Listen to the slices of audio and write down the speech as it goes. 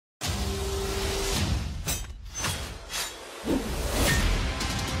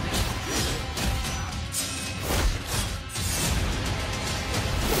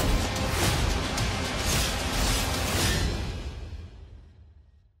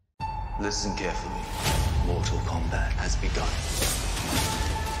Listen carefully. Mortal Kombat has begun.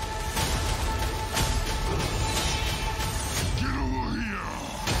 Get over here!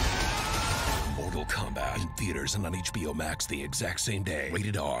 Mortal Kombat in theaters and on HBO Max the exact same day.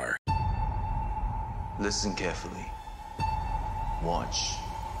 Rated R. Listen carefully. Watch.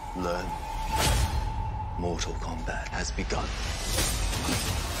 Learn. Mortal Kombat has begun.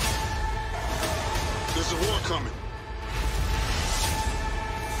 There's a war coming.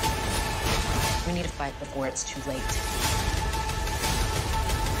 We need to fight before it's too late.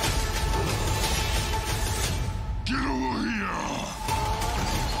 Get over here!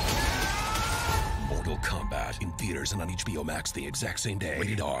 Mortal Kombat in theaters and on HBO Max the exact same day.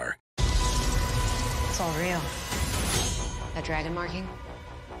 Rated R. It's all real. That dragon marking?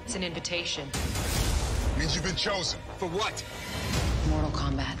 It's an invitation. Means you've been chosen. For what? Mortal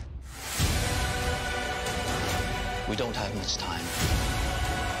Kombat. We don't have much time.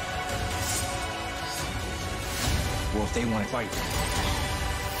 Well, if they want to fight,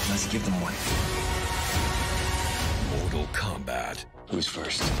 let's give them one. Mortal Kombat. Who's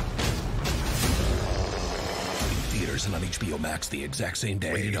first? In theaters and on HBO Max the exact same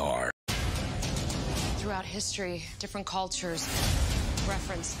day. Rated R. Throughout history, different cultures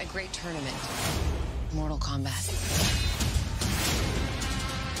reference a great tournament. Mortal Kombat.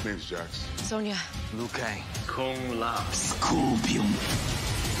 Name's Jax. Sonya. Liu Kang. Kung Lao. Scorpion.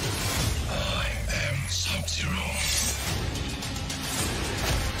 I am Sub-Zero.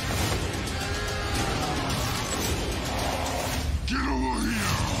 Get over here!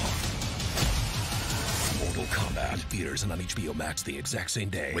 Mortal Kombat in theaters and on HBO Max the exact same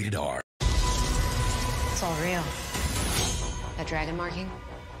day. Rated R. It's all real. That dragon marking?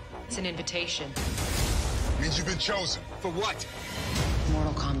 It's an invitation. Means you've been chosen. For what?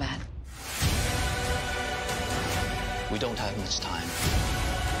 Mortal Kombat. We don't have much time.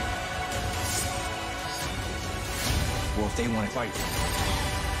 Well, if they want to fight,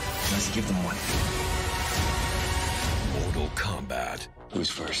 let's give them one. Mortal Kombat. Who's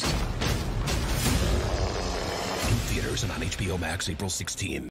first? In theaters and on HBO Max April 16.